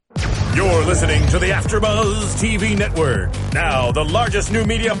You're listening to the AfterBuzz TV Network, now the largest new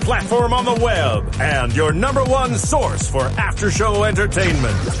media platform on the web, and your number one source for after-show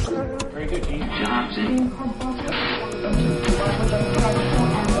entertainment. Very good, Gene Johnson.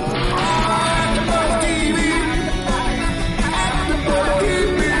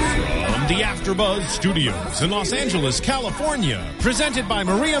 The AfterBuzz Studios in Los Angeles, California. Presented by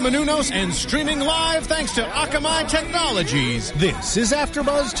Maria Menounos and streaming live thanks to Akamai Technologies. This is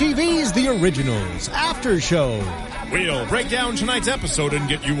AfterBuzz TV's The Originals AfterShow. We'll break down tonight's episode and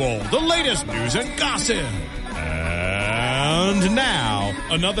get you all the latest news and gossip. And now,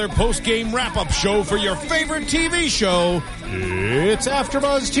 another post-game wrap-up show for your favorite TV show. It's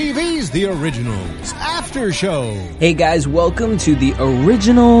AfterBuzz TV's The Originals AfterShow. Hey guys, welcome to The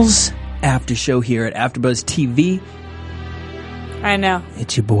Originals After Show here at AfterBuzz TV. I know.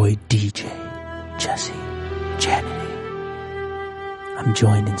 It's your boy DJ Jesse Janity. I'm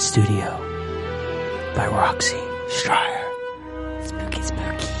joined in studio by Roxy Stryer. Spooky,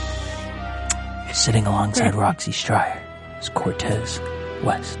 spooky. Sitting alongside Roxy Stryer is Cortez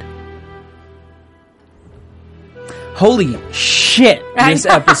West. Holy shit, this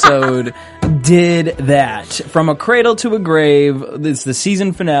episode did that. From a cradle to a grave, it's the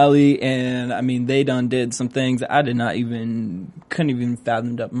season finale, and I mean, they done did some things that I couldn't even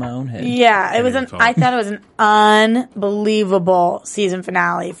fathom up in my own head. Yeah, I thought it was an unbelievable season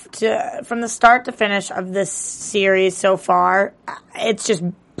finale. From the start to finish of this series so far, it's just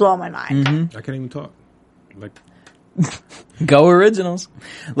blown my mind. Mm-hmm. I can't even talk. Go Originals.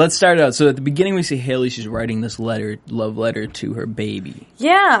 Let's start out. So at the beginning we see Haley, she's writing this love letter to her baby.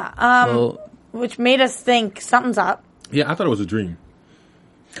 Yeah, which made us think something's up. Yeah, I thought it was a dream.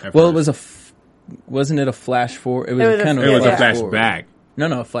 Well, it was wasn't it a flash forward? It was a flashback.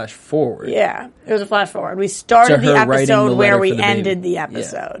 No, a flash forward. Yeah, it was a flash forward. We started the episode where we ended the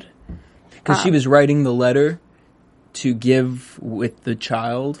episode. Because she was writing the letter to give with the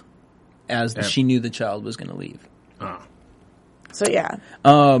child as she knew the child was going to leave. So yeah.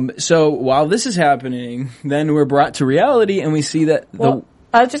 So while this is happening, then we're brought to reality and we see that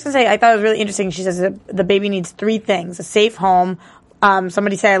I was just going to say, I thought it was really interesting. She says that the baby needs 3 things: a safe home,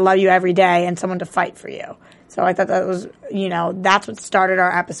 somebody say I love you every day, and someone to fight for you. So I thought that was, that's what started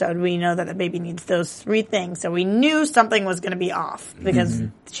our episode. We know that the baby needs those 3 things. So we knew something was going to be off because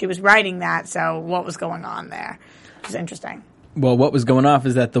she was writing that. So what was going on there? Which is interesting. Well, what was going off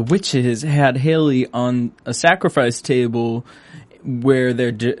is that the witches had Haley on a sacrifice table where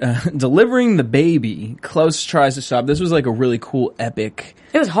they're delivering the baby. Klaus tries to stop. This was like a really cool, epic.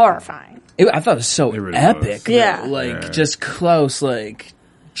 It was horrifying. I thought it was so epic. Was. Yeah. Just Klaus,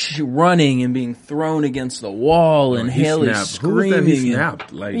 running and being thrown against the wall, and Haley screaming. He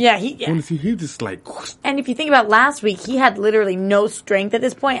snapped. He just And if you think about last week, he had literally no strength at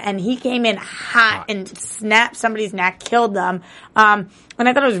this point, and he came in hot and snapped somebody's neck, killed them. And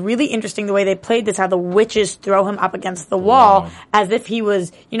I thought it was really interesting the way they played this, how the witches throw him up against the wall as if he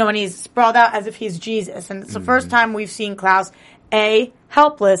was, when he's sprawled out, as if he's Jesus. And it's the first time we've seen Klaus, A,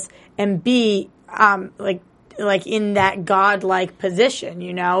 helpless, and B, like in that godlike position,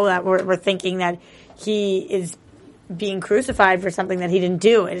 that we're thinking that he is being crucified for something that he didn't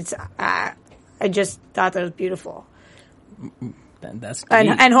do. It's I just thought that was beautiful. That's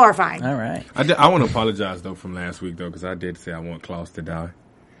and horrifying. All right. I want to apologize though from last week though, because I did say I want Klaus to die,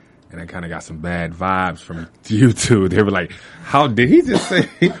 and I kind of got some bad vibes from you two. They were like, "How did he just say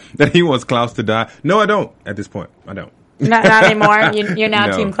that he wants Klaus to die?" No, I don't. At this point, I don't. Not anymore. You're now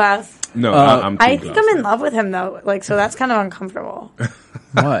No. Team Klaus. No, I'm Team I think Klaus. I'm in love with him though. So that's kind of uncomfortable.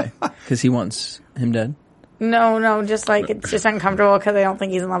 Why? Because he wants him dead? No, just it's just uncomfortable because I don't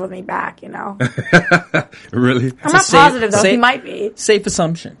think he's in love with me back, Really? I'm not positive though, he might be. Safe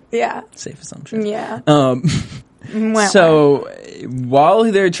assumption. Yeah. Safe assumption. Yeah. So while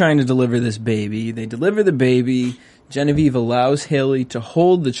they're trying to deliver this baby, they deliver the baby. Genevieve allows Haley to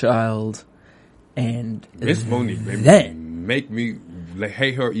hold the child, and Miss Monique make me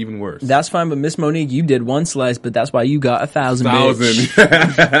hate her even worse. That's fine, but Miss Monique, you did 1 slice, but that's why you got 1,000.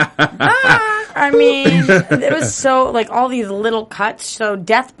 I mean, it was so, all these little cuts. So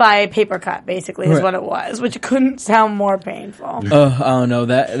death by paper cut, basically, is what it was, which couldn't sound more painful. Oh, no,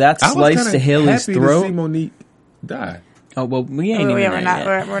 that slice to Haley's throat. To see Monique die. Oh, well, we ain't even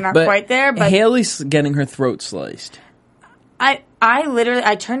we're not quite there, but Haley's getting her throat sliced. I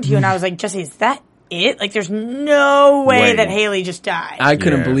turned to you and I was like, Jesse, is that it? There's no way that Haley just died. I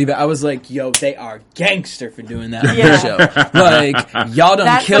couldn't believe it. I was like, yo, they are gangster for doing that on the show. Y'all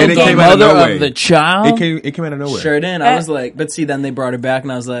done killed the mother of the child. It came out of nowhere. Sure did. I was like, but see, then they brought her back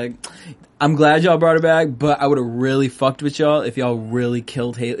and I was like, I'm glad y'all brought her back, but I would have really fucked with y'all if y'all really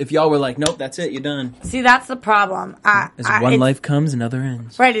killed Haley. If y'all were like, nope, that's it, you're done. See, that's the problem. As one life comes, another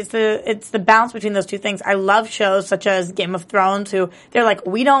ends. Right, it's the balance between those two things. I love shows such as Game of Thrones who, they're like,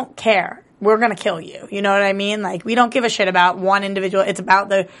 we don't care. We're gonna kill you. You know what I mean? Like, we don't give a shit about one individual. It's about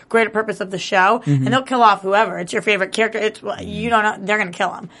the greater purpose of the show. And they'll kill off whoever. It's your favorite character. You don't know. They're gonna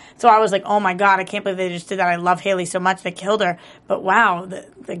kill him. So I was like, oh my God, I can't believe they just did that. I love Haley so much they killed her. But wow,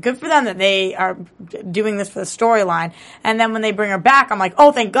 good for them that they are doing this for the storyline. And then when they bring her back, I'm like,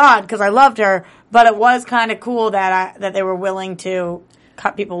 oh, thank God, because I loved her. But it was kind of cool that they were willing to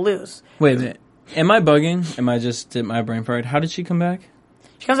cut people loose. Wait a minute. Am I bugging? Did my brain fart? How did she come back?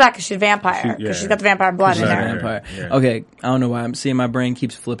 She comes back because she's a vampire. Because she's got the vampire blood in her. Vampire. Yeah. Okay, I don't know why I'm seeing my brain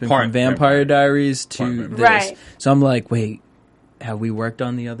keeps flipping from Vampire Diaries to this. Right. So I'm like, wait, have we worked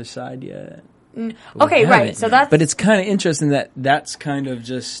on the other side yet? Okay, right. So but it's kind of interesting that's kind of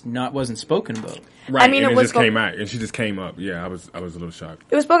just wasn't spoken about. Right. I mean, it just came out, and she just came up. Yeah, I was a little shocked.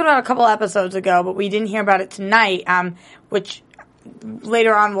 It was spoken about a couple episodes ago, but we didn't hear about it tonight. Which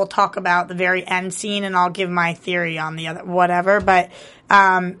later on we'll talk about the very end scene, and I'll give my theory on the other whatever. But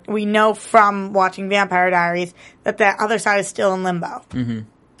we know from watching Vampire Diaries that the other side is still in limbo. Mm-hmm.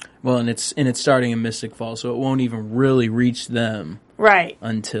 Well, and it's starting in Mystic Falls, so it won't even really reach them. Right.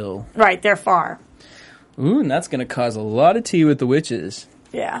 Until. Right, they're far. Ooh, and that's going to cause a lot of tea with the witches.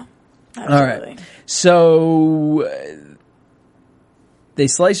 Yeah. Absolutely. All right. So they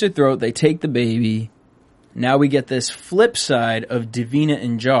slice her throat, they take the baby. Now we get this flip side of Davina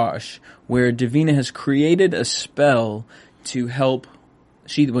and Josh, where Davina has created a spell to help,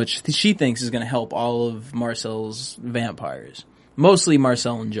 which she thinks is going to help all of Marcel's vampires. Mostly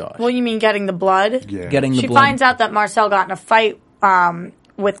Marcel and Josh. Well, you mean getting the blood? Yeah. Getting the blood. She finds out that Marcel got in a fight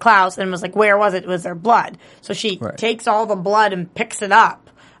with Klaus and was like, where was it? Was there blood? So she takes all the blood and picks it up.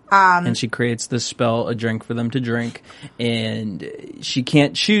 And she creates this spell, a drink for them to drink. And she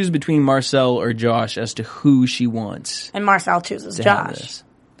can't choose between Marcel or Josh as to who she wants. And Marcel chooses Josh.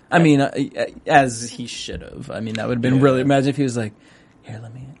 I mean, as he should have. I mean, that would have been really... Imagine if he was like, here,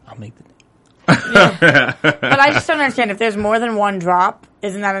 I'll make the... Yeah. But I just don't understand. If there's more than one drop,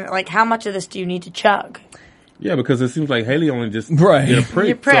 isn't that like how much of this do you need to chug? Yeah, because it seems like Haley only just did a prick.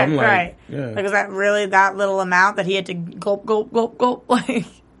 You prick, so I'm like, right? Yeah. Like, was that really that little amount that he had to gulp, gulp, gulp, gulp? Like,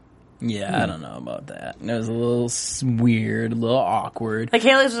 yeah, I don't know about that. It was a little weird, a little awkward. Like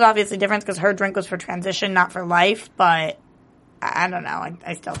Haley's was obviously different because her drink was for transition, not for life. But I don't know.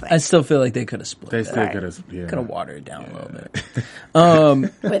 I still think. I still feel like they could have split. They still could have watered it down a little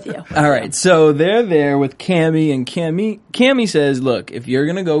bit. With you. All right. So they're there with Cammy, and Cammy says, look, if you're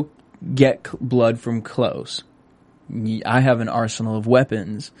going to go get blood from Klaus, I have an arsenal of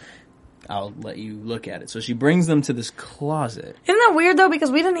weapons. I'll let you look at it. So she brings them to this closet. Isn't that weird, though? Because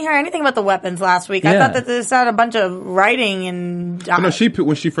we didn't hear anything about the weapons last week. I thought that this had a bunch of writing and... No, when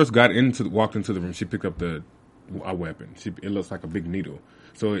she first walked into the room, she picked up a weapon. It looks like a big needle.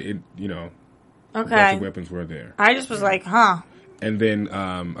 So a bunch of weapons were there. I just was like, huh. And then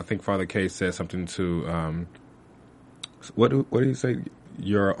I think Father K said something to what did he say?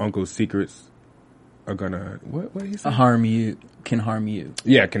 Your uncle's secrets are gonna what did he say? Can harm you.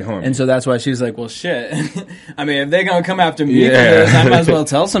 Yeah, can harm. And so that's why she was like, well, shit. I mean, if they're gonna come after me for this, I might as well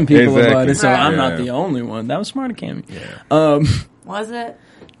tell some people about it. So I'm not the only one. That was smart of Cammy. Yeah. Was it?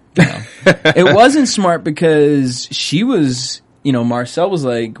 No. It wasn't smart because she was, Marcel was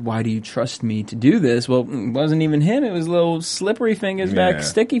like, why do you trust me to do this? Well, it wasn't even him. It was little slippery fingers back,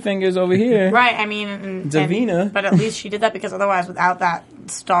 sticky fingers over here. Right. I mean, Davina. But at least she did that because otherwise without that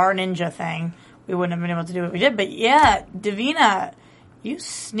star ninja thing, we wouldn't have been able to do what we did. But yeah, Davina, you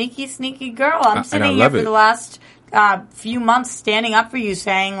sneaky, sneaky girl. I'm sitting here for the last few months standing up for you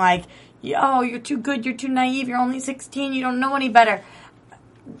saying like, yo, you're too good. You're too naive. You're only 16. You don't know any better.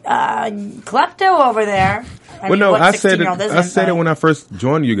 Klepto over there. I said it when I first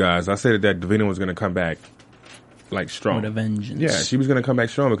joined you guys. I said that Davina was going to come back like strong with a vengeance. Yeah, she was going to come back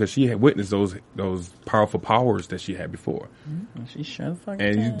strong because she had witnessed those powerful powers that she had before. She sure fucking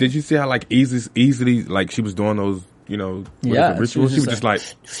And did you see how like easily like she was doing those rituals? She was just like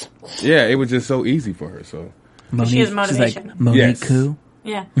it was just so easy for her. So she has motivation. Like, Monique.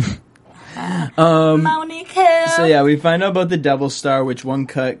 Yeah. Monique. So yeah, we find out about the Devil Star, which one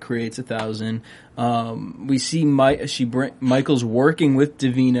cut creates 1,000. We see Michael's working with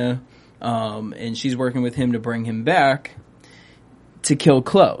Davina, and she's working with him to bring him back to kill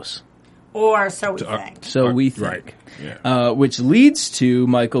Klaus. Or so we think. So we think. Right. Yeah. Which leads to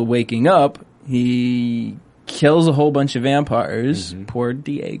Michael waking up. He kills a whole bunch of vampires. Mm-hmm. Poor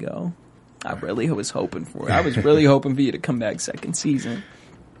Diego. I really was hoping for it. I was really hoping for you to come back second season.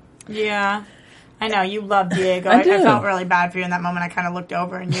 Yeah. I know, you love Diego. I I do. felt really bad for you in that moment. I kind of looked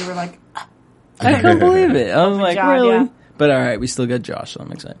over and you were like, I couldn't believe it. I was like, job, really? yeah. But all right, we still got Josh, so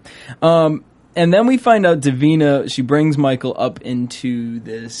I'm excited. And then we find out Davina, she brings Michael up into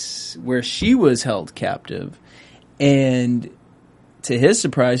this, where she was held captive. And to his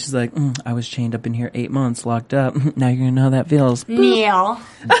surprise, she's like, I was chained up in here 8 months, locked up. Now you're going to know how that feels. Neil.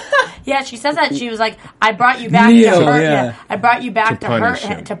 Yeah, she says that. She was like, I brought you back Neil, to hurt yeah. him. I brought you back To to hurt punish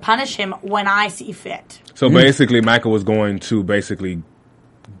him, him. to punish him when I see fit. So basically, Michael was going to basically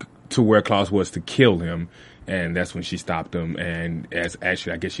to where Klaus was to kill him, and that's when she stopped him. And as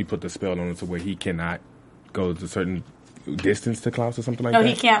actually, I guess she put the spell on him to where he cannot go to a certain distance to Klaus or something like No, that.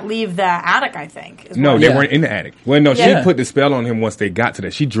 he can't leave the attic, I think. is No, what- they Yeah. weren't in the attic. Well, no, Yeah. she put the spell on him once they got to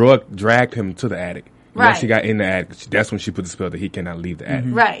that. She dragged him to the attic. Right. Once she got in the attic, that's when she put the spell that he cannot leave the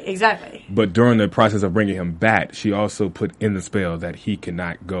attic. Right, exactly. But during the process of bringing him back, she also put in the spell that he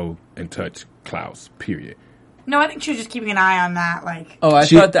cannot go and touch Klaus, period. No, I think she was just keeping an eye on that. Like, Oh, I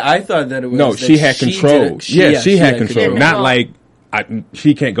thought that it was. No, that she had control. did it. She had control. Not control. like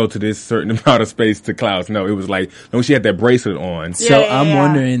she can't go to this certain amount of space to Klaus. No, it was like, no, she had that bracelet on. So Yeah, I'm yeah.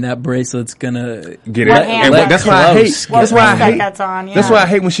 wondering that bracelet's gonna Get What it. hand And that's why I hate. Klaus what That's why I bracelet hate. that's on, yeah. That's why I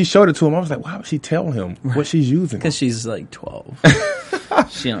hate when she showed it to him. I was like, why would she tell him what she's using? because she's like 12.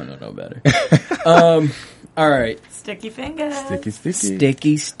 She don't know no better. All right, Sticky fingers. Sticky.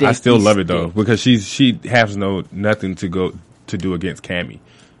 sticky. I still love it though because she has nothing to go to do against Cammy.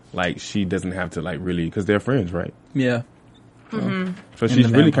 Like she doesn't have to like really because they're friends, right? Yeah. So she's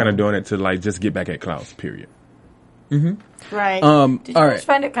really kind of doing it to like just get back at Klaus. Period. Right. Did you all guys right.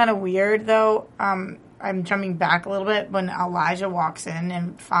 find it kind of weird, though? I'm jumping back a little bit when Elijah walks in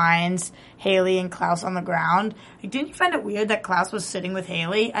and finds Haley and Klaus on the ground. Like, didn't you find it weird that Klaus was sitting with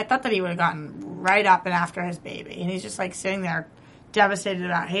Haley? I thought that he would have gotten right up and after his baby. And he's just, like, sitting there devastated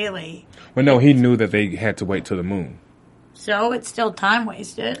about Haley. But no, he knew that they had to wait till the moon. So it's still time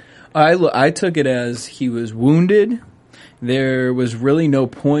wasted. I took it as he was wounded. There was really no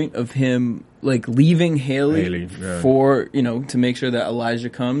point of him like leaving Haley yeah. for to make sure that Elijah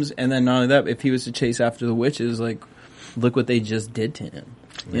comes, and then not only that, if he was to chase after the witches, like look what they just did to him.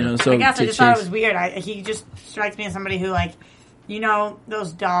 So I guess to I just thought it was weird. He just strikes me as somebody who, like,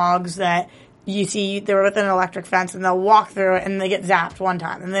 those dogs that you see, they're with an electric fence and they'll walk through it and they get zapped one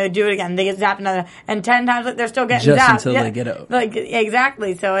time and they would do it again. They get zapped another, and 10 times like, they're still getting Just zapped. until they get out. Like,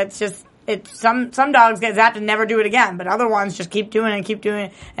 exactly. So it's just, some dogs get zapped and never do it again, but other ones just keep doing it and keep doing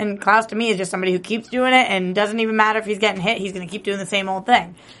it. And Klaus to me is just somebody who keeps doing it and doesn't even matter if he's getting hit, he's going to keep doing the same old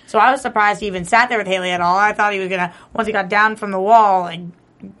thing. So I was surprised he even sat there with Haley at all. I thought he was going to, once he got down from the wall, like,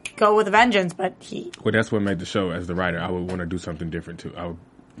 go with a vengeance, but he... Well, that's what made the show. As the writer, I would want to do something different too.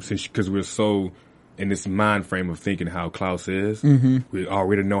 Because we're so in this mind frame of thinking how Klaus is. Mm-hmm. We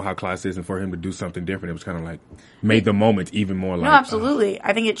already know how Klaus is, and for him to do something different, it was kind of like made the moment even more like. No, absolutely.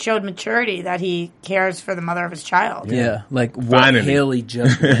 I think it showed maturity that he cares for the mother of his child. Yeah, like what Finally. Haley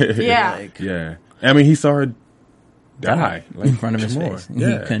just went through, Yeah. like, Yeah, I mean, he saw her die like, in front of his come face. on. He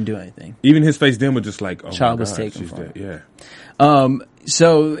Yeah. couldn't do anything. Even his face then was just like, oh Child my was God, taken she's from dead. him. Yeah.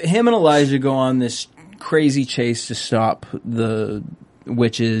 So him and Elijah go on this crazy chase to stop the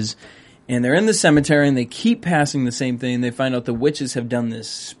witches, and they're in the cemetery and they keep passing the same thing. They find out the witches have done this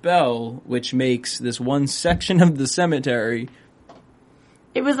spell which makes this one section of the cemetery.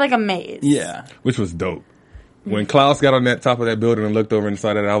 It was like a maze. Yeah. Which was dope. When Klaus got on that top of that building and looked over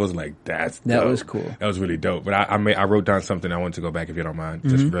inside it, I was like, that's dope. That was cool. That was really dope. But I wrote down something I want to go back if you don't mind,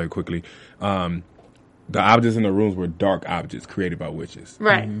 just very quickly. The objects in the rooms were dark objects created by witches.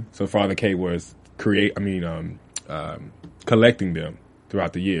 Right. So Father K was collecting them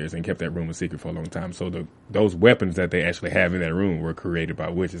throughout the years and kept that room a secret for a long time. So those weapons that they actually have in that room were created by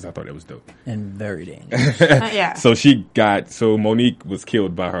witches. I thought that was dope. And very dangerous. Yeah. So Monique was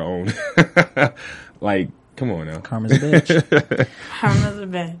killed by her own. Like, come on now. Karma's a bitch. Karma's a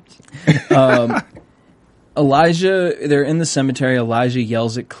bitch. Elijah, they're in the cemetery. Elijah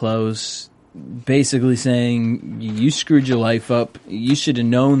yells at Klaus, basically saying, you screwed your life up. You should have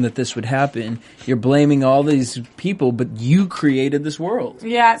known that this would happen. You're blaming all these people, but you created this world.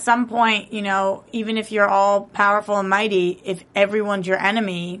 Yeah, at some point, even if you're all powerful and mighty, if everyone's your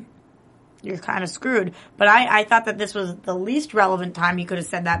enemy, you're kind of screwed. But I thought that this was the least relevant time you could have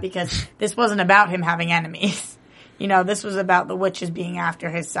said that, because this wasn't about him having enemies. This was about the witches being after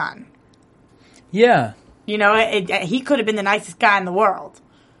his son. Yeah. He could have been the nicest guy in the world.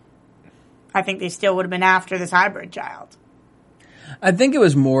 I think they still would have been after this hybrid child. I think it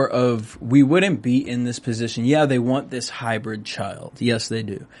was more of, we wouldn't be in this position. Yeah, they want this hybrid child. Yes, they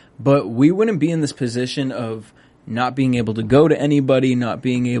do. But we wouldn't be in this position of not being able to go to anybody, not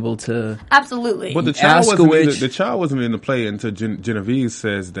being able to Absolutely. But the child ask a witch. the child wasn't in the play until Genevieve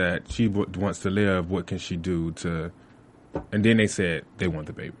says that she wants to live. What can she do to? And then they said they want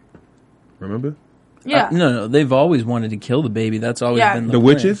the baby. Remember? Yeah. No, they've always wanted to kill the baby. That's always been the The plan.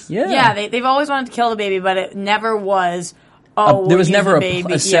 witches? Yeah, they've always wanted to kill the baby, but it never was. Oh, there was never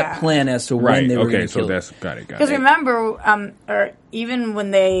baby. a set plan as to when they were going to so kill that's it. got it. Because remember, or even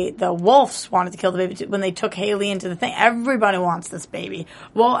when the wolves wanted to kill the baby, when they took Haley into the thing, everybody wants this baby.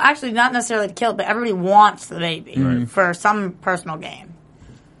 Well, actually, not necessarily to kill it, but everybody wants the baby for some personal gain.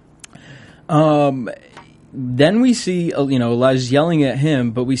 Then we see, Elijah's yelling at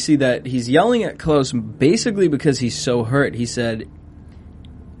him, but we see that he's yelling at Klaus basically because he's so hurt. He said,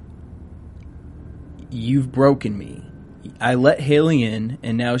 "You've broken me. I let Haley in,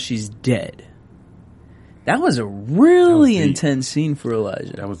 and now she's dead." That was a really intense scene for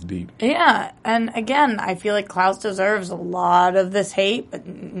Elijah. That was deep. Yeah, and again, I feel like Klaus deserves a lot of this hate, but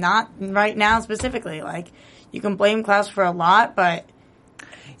not right now specifically. Like, you can blame Klaus for a lot, but...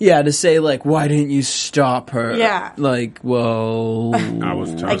 Yeah, to say, like, why didn't you stop her? Yeah. Like, well... I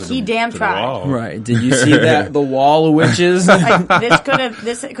was Like, he damn tried. Right. Did you see that? The wall of witches? Like, this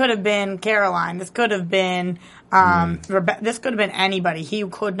could have been Caroline. This could have been... this could have been anybody. He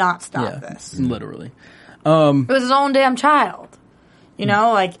could not stop this. Literally. It was his own damn child. You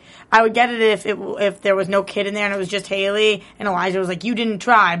know, like, I would get it if there was no kid in there and it was just Haley and Elijah was like, you didn't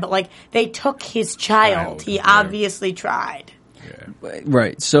try. But, like, they took his child. He obviously tried. Yeah.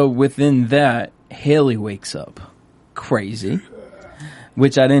 Right. So within that, Haley wakes up crazy.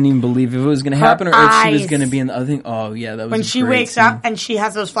 Which I didn't even believe if it was going to happen or if she was going to be in the other thing. Oh, yeah, that was when she wakes up and she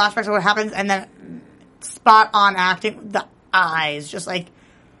has those flashbacks of what happens and then spot on acting, the eyes, just like...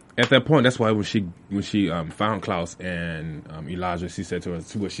 At that point, that's why when she found Klaus and Elijah, she said to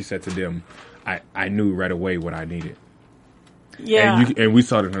us, what she said to them, I knew right away what I needed. Yeah. And we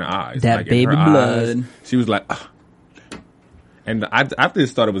saw it in her eyes. That like, baby blood. Eyes, she was like, ugh. And after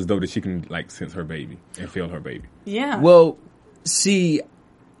this thought it was dope that she can like sense her baby and feel her baby. Yeah. Well, see,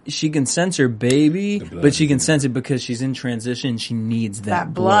 she can sense her baby, but she can sense it because she's in transition. She needs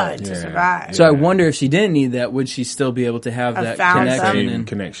that blood to survive. So I wonder if she didn't need that, would she still be able to have that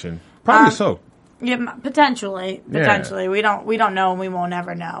connection? Probably so. Yeah, potentially. Potentially. Yeah. We don't know and we won't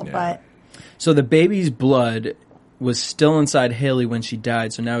ever know. Yeah. But so the baby's blood was still inside Haley when she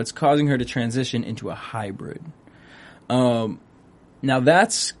died, so now it's causing her to transition into a hybrid. Now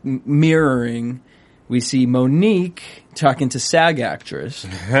that's mirroring. We see Monique talking to SAG actress.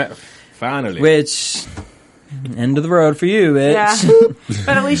 Finally. Which, end of the road for you, bitch. Yeah.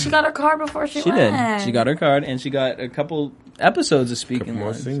 But at least she got her card before she went. Did. She got her card, and she got a couple episodes of speaking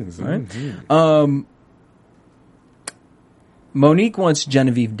more lines. Scenes, right? Mm-hmm. Monique wants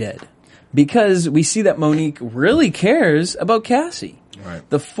Genevieve dead. Because we see that Monique really cares about Cassie. Right.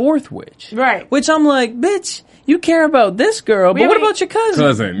 The fourth witch. Right. Which I'm like, bitch, you care about this girl, but what about your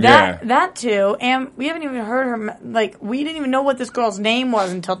cousin? That too. And we haven't even heard her, like, we didn't even know what this girl's name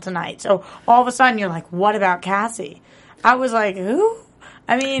was until tonight. So all of a sudden you're like, what about Cassie? I was like, who?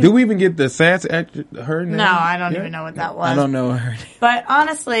 I mean... Did we even get the SAG actor, her name? No, I don't even know what that was. I don't know her name. But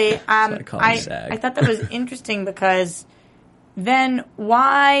honestly, I thought that was interesting because then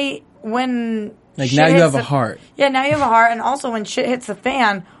why... When like now you have a heart. Yeah, now you have a heart, and also when shit hits the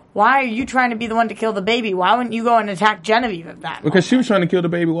fan, why are you trying to be the one to kill the baby? Why wouldn't you go and attack Genevieve at that? Because she was trying to kill the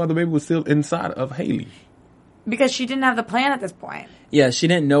baby while the baby was still inside of Haley. Because she didn't have the plan at this point. Yeah, she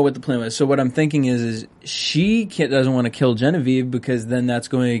didn't know what the plan was. So what I'm thinking is she doesn't want to kill Genevieve because then that's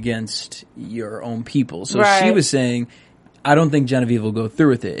going against your own people. So she was saying, I don't think Genevieve will go through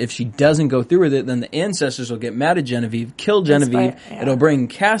with it. If she doesn't go through with it, then the ancestors will get mad at Genevieve, kill Genevieve, it'll bring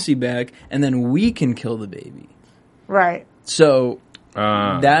Cassie back, and then we can kill the baby. Right. So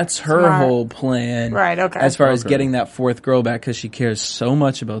that's her whole plan. Right, okay. As far as getting that fourth girl back, because she cares so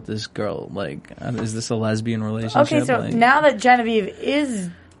much about this girl. Like, is this a lesbian relationship? Okay, so now that Genevieve is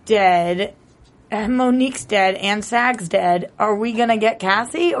dead... Monique's dead and SAG's dead. Are we gonna get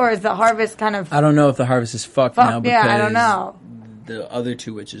Cassie, or is the harvest kind of? I don't know if the harvest is fucked now because I don't know. The other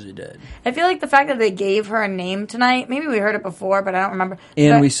two witches are dead. I feel like the fact that they gave her a name tonight. Maybe we heard it before, but I don't remember.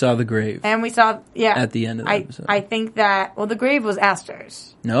 And we saw the grave. And we saw at the end of the episode. I think that the grave was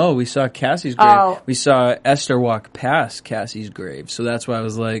Esther's. No, we saw Cassie's grave. Oh. We saw Esther walk past Cassie's grave, so that's why I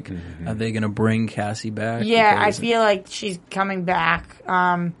was like, are they gonna bring Cassie back? Yeah, I feel like she's coming back.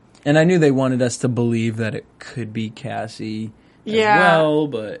 And I knew they wanted us to believe that it could be Cassie as well,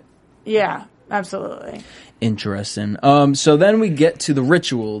 but... Yeah, absolutely. Interesting. So then we get to the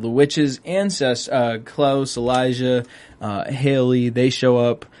ritual. The witches' ancestors, Klaus, Elijah, Haley, they show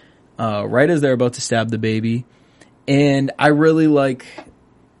up right as they're about to stab the baby. And I really like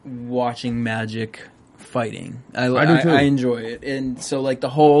watching magic fighting. I do too. I enjoy it. And so like the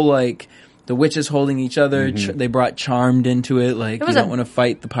whole like the witches holding each other, they brought Charmed into it. Like you don't want to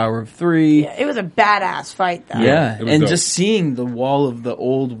fight the power of 3. Yeah, it was a badass fight though. Yeah, and dope. just seeing the wall of the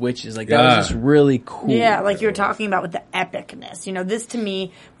old witches, like that was just really cool. Yeah, like you were talking about with the epicness. You know, this to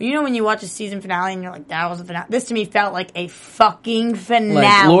me, you know when you watch a season finale and you're like, that was a finale. This to me felt like a fucking finale.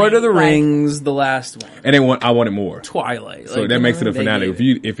 Like Lord of the Rings, the last one. And I wanted more. Twilight. So like, that makes it a they finale.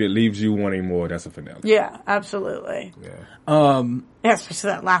 gave If it leaves you wanting more, that's a finale. Yeah, absolutely. Yeah. Yeah, especially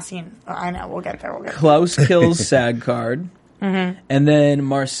that last scene. Oh, I know, we'll get there. Klaus kills Sagcard. And then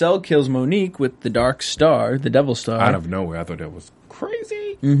Marcel kills Monique with the Dark Star, the Devil Star. Out of nowhere. I thought that was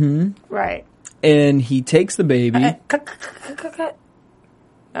crazy. Right. And he takes the baby. Cut.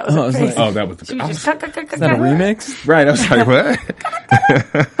 That was crazy. That was the... She was just cut. Is that a remix? Right, I was like,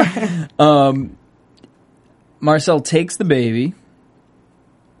 what? Marcel takes the baby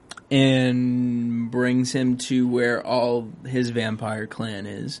and brings him to where all his vampire clan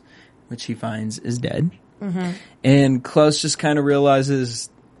is, which he finds is dead. And Klaus just kind of realizes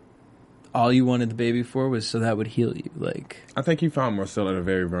all you wanted the baby for was so that would heal you. Like, I think he found Marcel at a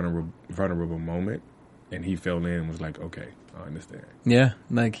very vulnerable moment, and he fell in and was like, okay, I understand. yeah,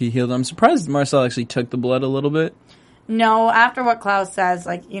 like he healed. I'm surprised Marcel actually took the blood a little bit. No, after what Klaus says,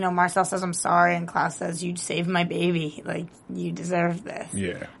 like, you know, Marcel says, I'm sorry, and Klaus says, you saved my baby. Like, you deserve this.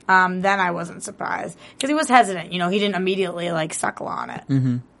 Yeah. Then I wasn't surprised. Because he was hesitant. You know, he didn't immediately, like, suckle on it.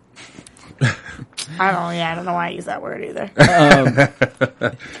 I don't know why I use that word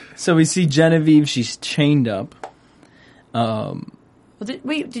either. So we see Genevieve. She's chained up.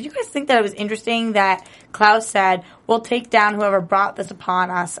 Did you guys think that it was interesting that Klaus said, we'll take down whoever brought this upon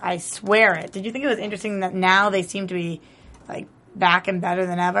us, I swear it. Did you think it was interesting that now they seem to be, like, back and better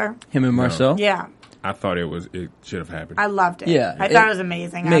than ever? Him and Marcel? Yeah. I thought it should have happened. I loved it. Yeah. I thought it was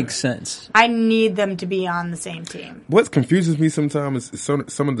amazing. Makes sense. I need them to be on the same team. What confuses me sometimes is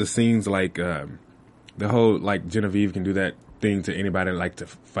some of the scenes, like the whole, like, Genevieve can do that thing to anybody, like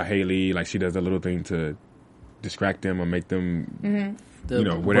for Haley, like she does a little thing to distract them or make them,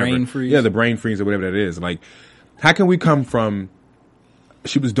 whatever. Brain freeze. Yeah, the brain freeze or whatever that is. Like, how can we come from,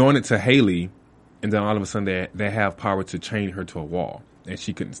 she was doing it to Haley, and then all of a sudden they have power to chain her to a wall, and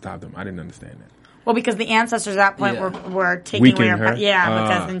she couldn't stop them. I didn't understand that. Well, because the ancestors at that point were taking Weakening away her?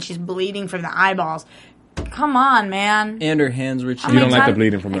 because then she's bleeding from the eyeballs. Come on, man. And her hands were chained. You don't like the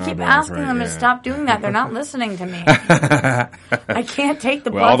bleeding from the I keep eyeballs, asking right? them to Yeah. stop doing that. They're not listening to me. I can't take the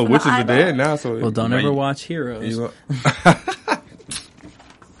blood Well, all the from witches are eyeball. dead now, so... Well, don't ever watch Heroes. You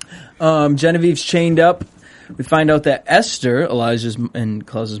Genevieve's chained up. We find out that Esther, Elijah's and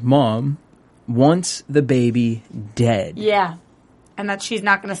Klaus's mom, wants the baby dead. Yeah. And that she's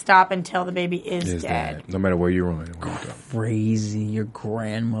not going to stop until the baby is dead. No matter where you run. Crazy. Your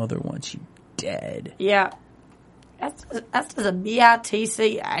grandmother wants you dead. Yeah. Esther's a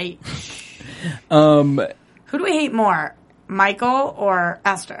B-I-T-C-H. Who do we hate more, Michael or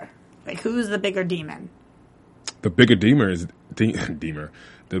Esther? Like, who's the bigger demon? The bigger demon is...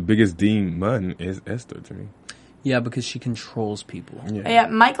 The biggest demon is Esther to me. Yeah, because she controls people. Yeah,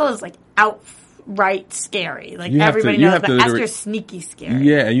 Michael is, like, outright scary. Like, You have everybody to- you knows, have but to literally- Esther's sneaky scary.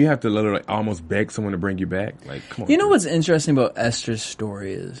 Yeah, and you have to literally almost beg someone to bring you back. Like, come on. You know what's interesting about Esther's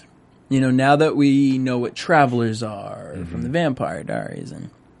story is, now that we know what travelers are from the Vampire Diaries, and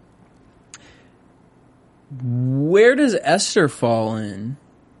where does Esther fall in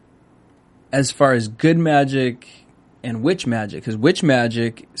as far as good magic and witch magic? Because witch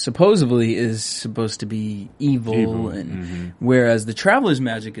magic supposedly is supposed to be evil. And whereas the traveler's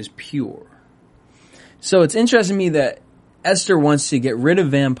magic is pure. So it's interesting to me that Esther wants to get rid of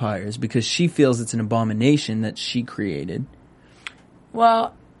vampires because she feels it's an abomination that she created.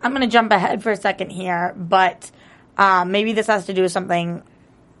 Well, I'm going to jump ahead for a second here, but maybe this has to do with something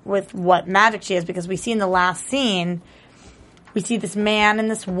with what magic she is, because we see in the last scene, we see this man and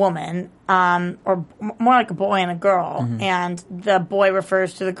this woman, or more like a boy and a girl, and the boy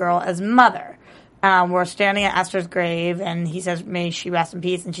refers to the girl as mother. We're standing at Esther's grave, and he says, may she rest in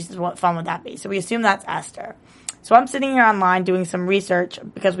peace, and she says, what fun would that be? So we assume that's Esther. So I'm sitting here online doing some research,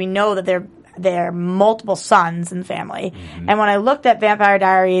 because we know that there are multiple sons in the family. And when I looked at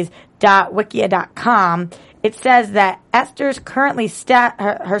vampirediaries.wikia.com, it says that Esther's currently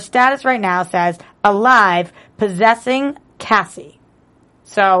her status right now says alive, possessing Cassie.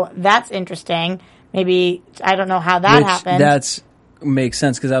 So that's interesting. Maybe, I don't know how that happened. That's makes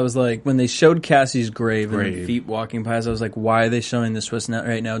sense, because I was like, when they showed Cassie's grave and the feet walking past, I was like, why are they showing this to us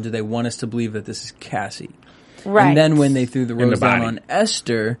right now? Do they want us to believe that this is Cassie? Right. And then when they threw the rose down body. on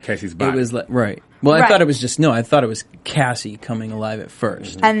Esther, Cassie's body. it was like, right. Well, I Right. thought it was I thought it was Cassie coming alive at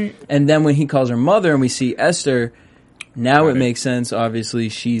first. And then when he calls her mother and we see Esther, now it makes sense. Obviously,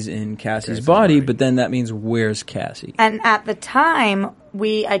 she's in Cassie's body, but then that means where's Cassie? And at the time,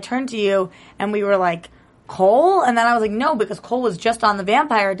 I turned to you and we were like, Cole? And then I was like, no, because Cole was just on the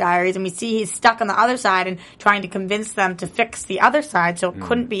Vampire Diaries and we see he's stuck on the other side and trying to convince them to fix the other side, so it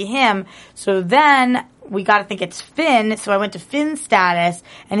couldn't be him. So then we got to think it's Finn, so I went to Finn's status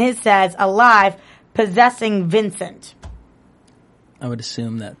and his says alive, possessing Vincent. I would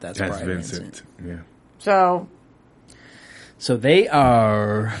assume that's probably Vincent. Yeah. So they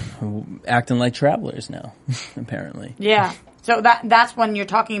are acting like travelers now, apparently. yeah. So that's when you're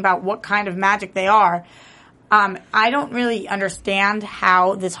talking about what kind of magic they are. I don't really understand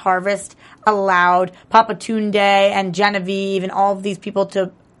how this harvest allowed Papa Tunde and Genevieve and all of these people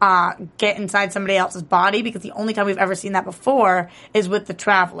to get inside somebody else's body, because the only time we've ever seen that before is with the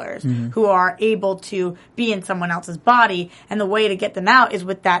travelers who are able to be in someone else's body, and the way to get them out is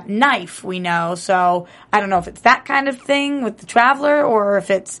with that knife, we know. So I don't know if it's that kind of thing with the traveler, or if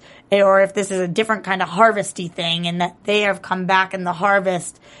this is a different kind of harvesty thing and that they have come back in the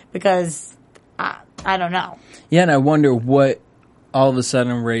harvest, because I don't know. Yeah, and I wonder what all of a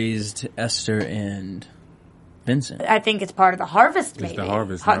sudden raised Esther and Vincent. I think it's part of the harvest, maybe. the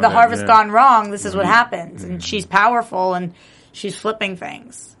harvest. The harvest gone wrong, this is what happens. And she's powerful and she's flipping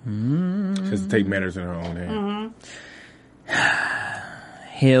things. Just take matters in her own hand.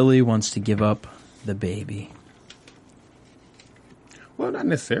 Haley wants to give up the baby. Well, not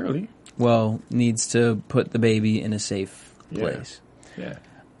necessarily. Well, needs to put the baby in a safe place.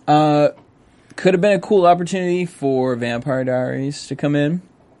 Yeah. Could have been a cool opportunity for Vampire Diaries to come in.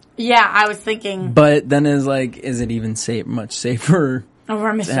 Yeah, I was thinking. But then is it even much safer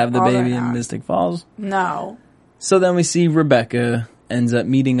Over to have the baby in Mystic Falls? No. So then we see Rebecca ends up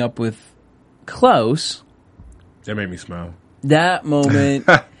meeting up with Klaus. That made me smile. That moment,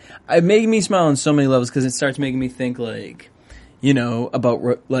 it made me smile on so many levels, because it starts making me think, like,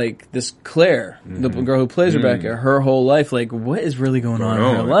 about, like, this Claire, the girl who plays Rebecca, her whole life, like, what is really going on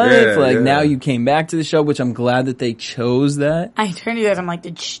in her life? Yeah, now you came back to the show, which I'm glad that they chose that. I turned to you guys, I'm like,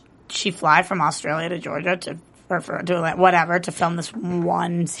 did she fly from Australia to Georgia to film this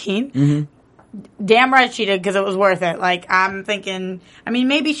one scene? Mm-hmm. Damn right she did, because it was worth it. Like, I'm thinking,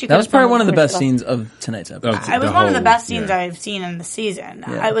 maybe she could. That was probably one of the best scenes of tonight's episode. It was one of the best scenes I've seen in the season.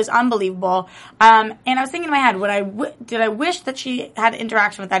 Yeah. It was unbelievable. And I was thinking in my head, did I wish that she had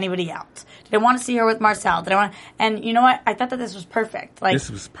interaction with anybody else? Did I want to see her with Marcel? And you know what? I thought that this was perfect. Like, this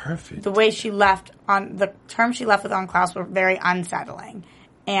was perfect. The way she left the terms she left with on Klaus were very unsettling.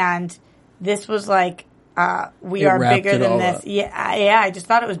 And this was like, we are bigger than this. Up. Yeah, I just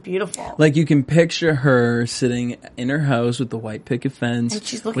thought it was beautiful. Like, you can picture her sitting in her house with the white picket fence, and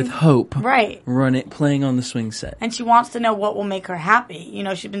she's looking, with hope, right? Playing on the swing set, and she wants to know what will make her happy.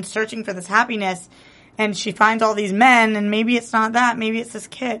 She's been searching for this happiness, and she finds all these men, and maybe it's not that. Maybe it's this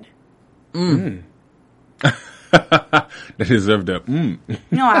kid. That deserved a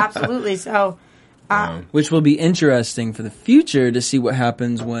No, absolutely. So, which will be interesting for the future to see what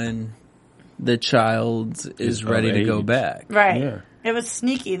happens when the child is ready to go back. Right. Yeah. It was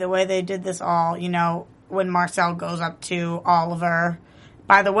sneaky the way they did this all, when Marcel goes up to Oliver.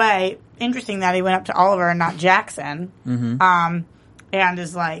 By the way, interesting that he went up to Oliver and not Jackson. Mm-hmm. And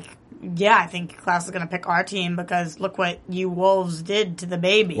is like, yeah, I think Klaus is going to pick our team because look what you wolves did to the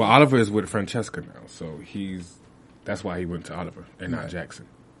baby. Well, Oliver is with Francesca now, so that's why he went to Oliver and not Jackson.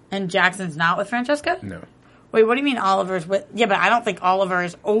 And Jackson's not with Francesca? No. Wait, what do you mean Oliver's with... Yeah, but I don't think Oliver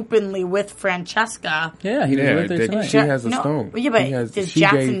is openly with Francesca. Yeah, he was with her tonight. She has a stone. Yeah, but does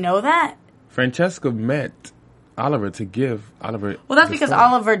Jackson know that? Francesca met Oliver to give Oliver... Well, that's because stone.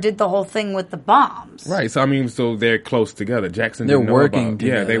 Oliver did the whole thing with the bombs. Right, so they're close together. Jackson they're didn't know working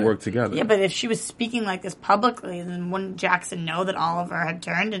together. Yeah, they work together. Yeah, but if she was speaking like this publicly, then wouldn't Jackson know that Oliver had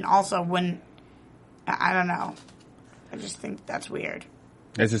turned? And also wouldn't... I don't know. I just think that's weird.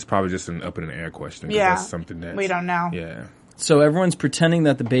 That's just probably just an up in the air question. Yeah. That's something that we don't know. Yeah. So everyone's pretending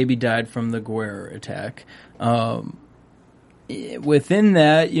that the baby died from the Guerra attack. Within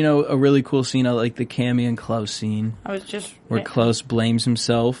that, a really cool scene, I like the Cammy and Klaus scene. Where Klaus blames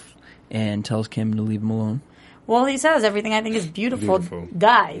himself and tells Cammy to leave him alone. Well, he says everything I think is beautiful.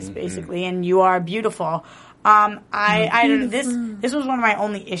 Dies, basically, and you are beautiful. I don't know. This was one of my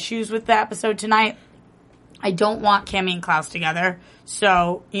only issues with the episode tonight. I don't want Cammy and Klaus together.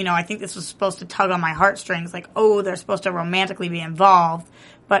 So, I think this was supposed to tug on my heartstrings. Like, they're supposed to romantically be involved.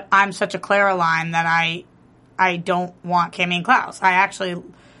 But I'm such a Clara line that I don't want Cammy and Klaus. I actually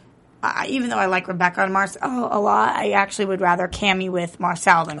even though I like Rebecca and Marcel a lot, I actually would rather Cammy with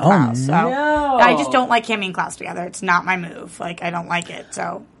Marcel than Klaus. So I just don't like Cammy and Klaus together. It's not my move. Like, I don't like it.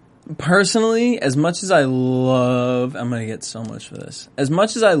 So personally, as much as I love, I'm going to get so much for this. As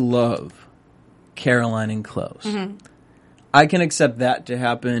much as I love Caroline and Klaus, I can accept that to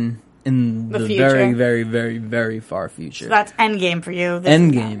happen in the very, very, very, very far future. So that's endgame for you.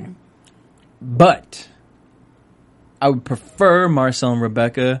 Endgame. But I would prefer Marcel and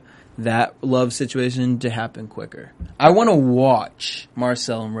Rebecca, that love situation, to happen quicker. I want to watch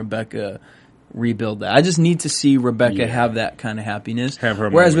Marcel and Rebecca rebuild that. I just need to see Rebecca have that kind of happiness. Have her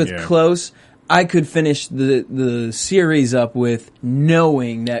Whereas moment, with Klaus, I could finish the series up with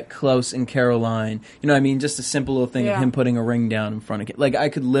knowing that Klaus and Caroline, you know what I mean? Just a simple little thing of him putting a ring down in front of it. Like, I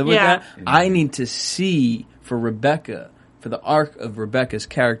could live with that. I need to see for Rebecca, for the arc of Rebecca's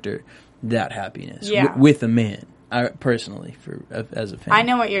character, that happiness with a man. Personally, as a fan. I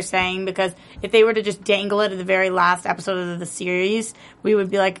know what you're saying, because if they were to just dangle it at the very last episode of the series, we would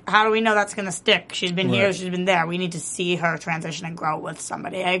be like, how do we know that's going to stick? She's been here, she's been there. We need to see her transition and grow with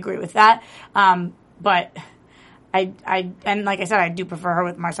somebody. I agree with that. But and like I said, I do prefer her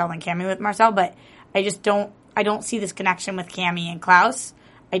with Marcel than Cammy with Marcel, but I don't see this connection with Cammy and Klaus.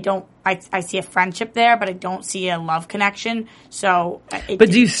 I see a friendship there, but I don't see a love connection. So,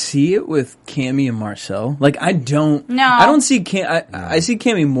 but do you see it with Cammy and Marcel? Like, I don't. No, I don't see I see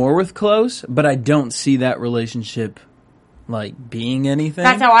Cammy more with Klaus, but I don't see that relationship like being anything.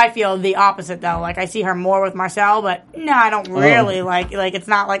 That's how I feel. The opposite, though. Like, I see her more with Marcel, but no, I don't really like. It's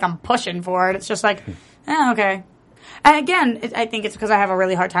not like I'm pushing for it. It's just like, okay. And again, I think it's because I have a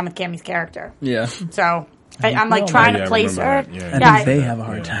really hard time with Cammy's character. Yeah. So. I'm like trying to place her. I think they have a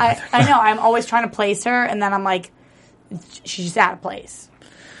hard time. I know. I'm always trying to place her, and then I'm like, she's out of place.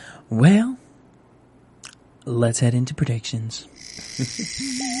 Well, let's head into predictions.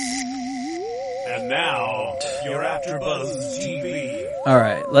 And now, your AfterBuzz TV. All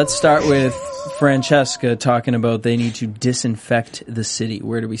right, let's start with Francesca talking about they need to disinfect the city.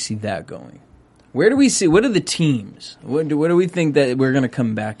 Where do we see that going? Where do we see? What are the teams? What do we think that we're going to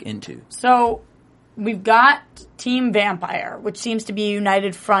come back into? So. We've got Team Vampire, which seems to be a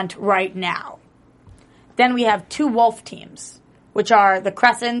united front right now. Then we have two wolf teams, which are the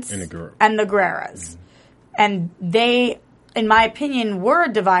Crescents and the Guerreras. And they, in my opinion, were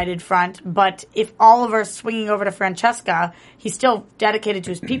a divided front, but if Oliver's swinging over to Francesca, he's still dedicated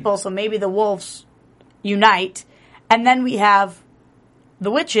to his people, so maybe the wolves unite. And then we have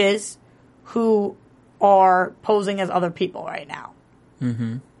the witches, who are posing as other people right now.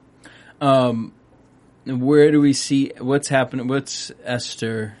 Where do we see what's happening? What's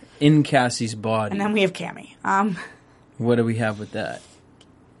Esther in Cassie's body? And then we have Cammy. What do we have with that?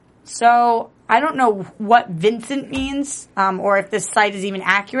 So I don't know what Vincent means, or if this site is even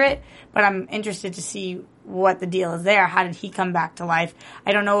accurate, but I'm interested to see what the deal is there. How did he come back to life?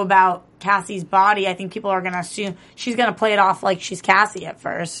 I don't know about Cassie's body. I think people are going to assume she's going to play it off like she's Cassie at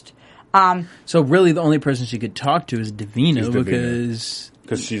first. So really the only person she could talk to is Davina,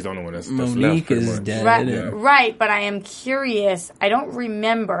 because she's the only one that's Monique left, is dead. Right, but I am curious. I don't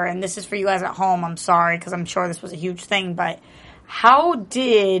remember, and this is for you guys at home. I'm sorry, because I'm sure this was a huge thing, but how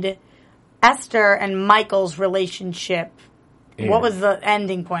did Esther and Michael's relationship, what was the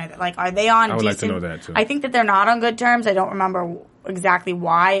ending point of it? Like, are they on I would decent... like to know that, too. I think that they're not on good terms. I don't remember exactly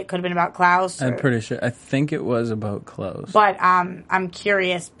why. It could have been about Klaus. I'm pretty sure. I think it was about Klaus. But I'm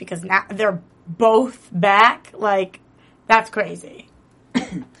curious, because now they're both back. Like, that's crazy.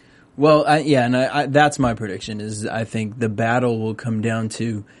 Well, that's my prediction. Is I think the battle will come down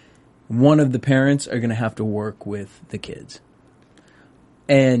to one of the parents are going to have to work with the kids,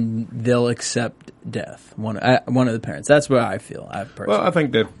 and they'll accept death. One of the parents. That's what I feel. Well, I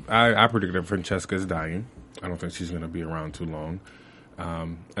think that I predict that Francesca is dying. I don't think she's going to be around too long,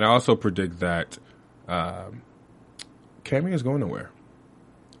 and I also predict that Cammy is going nowhere.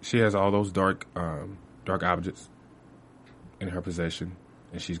 She has all those dark objects in her possession,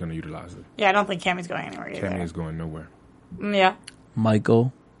 and she's going to utilize it. Yeah, I don't think Cammy's going anywhere either. Cammy is going nowhere. Yeah.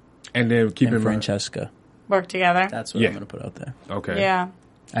 Michael and then keep in mind Francesca work together. That's what I'm going to put out there. Okay. Yeah.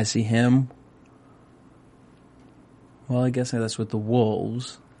 I see him. Well, I guess that's with the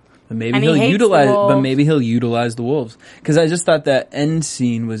wolves. But maybe he'll utilize. But maybe he'll utilize the wolves, because I just thought that end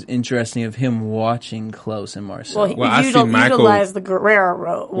scene was interesting of him watching Klaus and Marcel. Well, I see Michael utilize the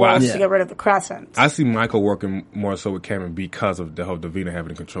Guerrero wolves to get rid of the Crescent. I see Michael working more so with Cammy because of the whole Davina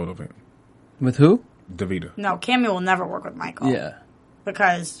having control of him. With who? Davina. No, Cammy will never work with Michael. Yeah,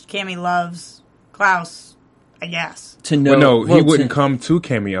 because Cammy loves Klaus, I guess. He wouldn't come to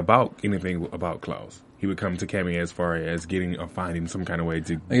Cammy about anything about Klaus. he would come to Cammy as far as getting or finding some kind of way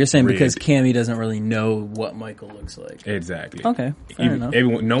to. You're saying because Cammy doesn't really know what Michael looks like. Exactly. Okay, fair enough.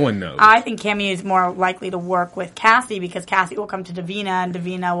 No one knows. I think Cammy is more likely to work with Cassie because Cassie will come to Davina and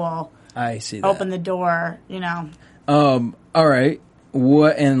Davina will open the door, you know. All right.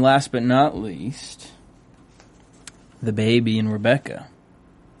 What, and last but not least, the baby and Rebecca.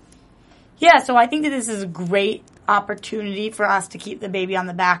 Yeah, so I think that this is a great opportunity for us to keep the baby on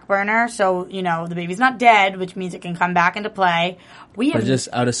the back burner. So, you know, the baby's not dead, which means it can come back into play. But just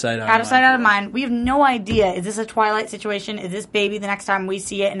out of sight, out of mind. We have no idea. Is this a Twilight situation? Is this baby, the next time we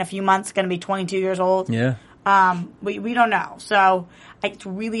see it in a few months, going to be 22 years old? Yeah. We don't know. So it's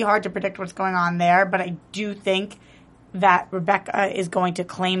really hard to predict what's going on there, but I do think that Rebecca is going to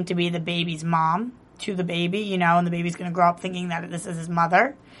claim to be the baby's mom to the baby, you know, and the baby's going to grow up thinking that this is his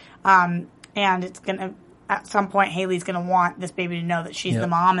mother. And it's going to, at some point, Haley's going to want this baby to know that she's the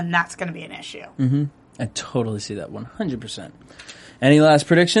mom, and that's going to be an issue. Mm-hmm. I totally see that 100%. Any last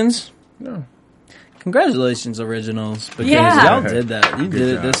predictions? No. Congratulations, Originals, because y'all did that. You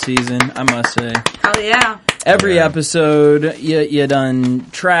did it this season, I must say. Hell yeah. Every episode, you done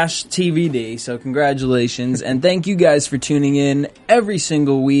trash TVD, so congratulations. And thank you guys for tuning in every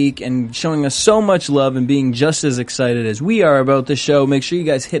single week and showing us so much love and being just as excited as we are about the show. Make sure you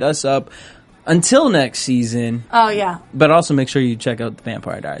guys hit us up until next season. Oh, yeah. But also make sure you check out the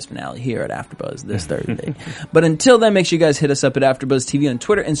Vampire Diaries finale here at AfterBuzz this Thursday. But until then, make sure you guys hit us up at AfterBuzz TV on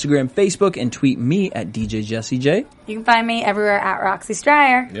Twitter, Instagram, Facebook, and tweet me at DJ Jesse J. You can find me everywhere at Roxy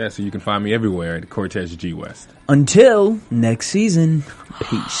Stryer. Yeah, so you can find me everywhere at Cortez G West. Until next season,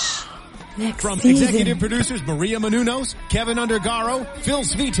 peace. From executive producers Maria Menounos, Kevin Undergaro, Phil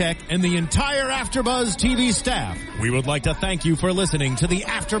Svitek, and the entire AfterBuzz TV staff, we would like to thank you for listening to the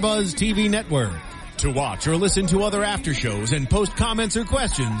AfterBuzz TV network. To watch or listen to other after shows and post comments or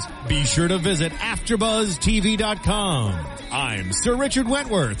questions, be sure to visit AfterBuzzTV.com. I'm Sir Richard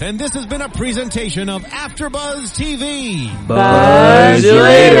Wentworth, and this has been a presentation of AfterBuzz TV. Buzz you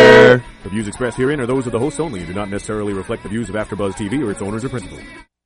later. The views expressed herein are those of the hosts only and do not necessarily reflect the views of AfterBuzz TV or its owners or principals.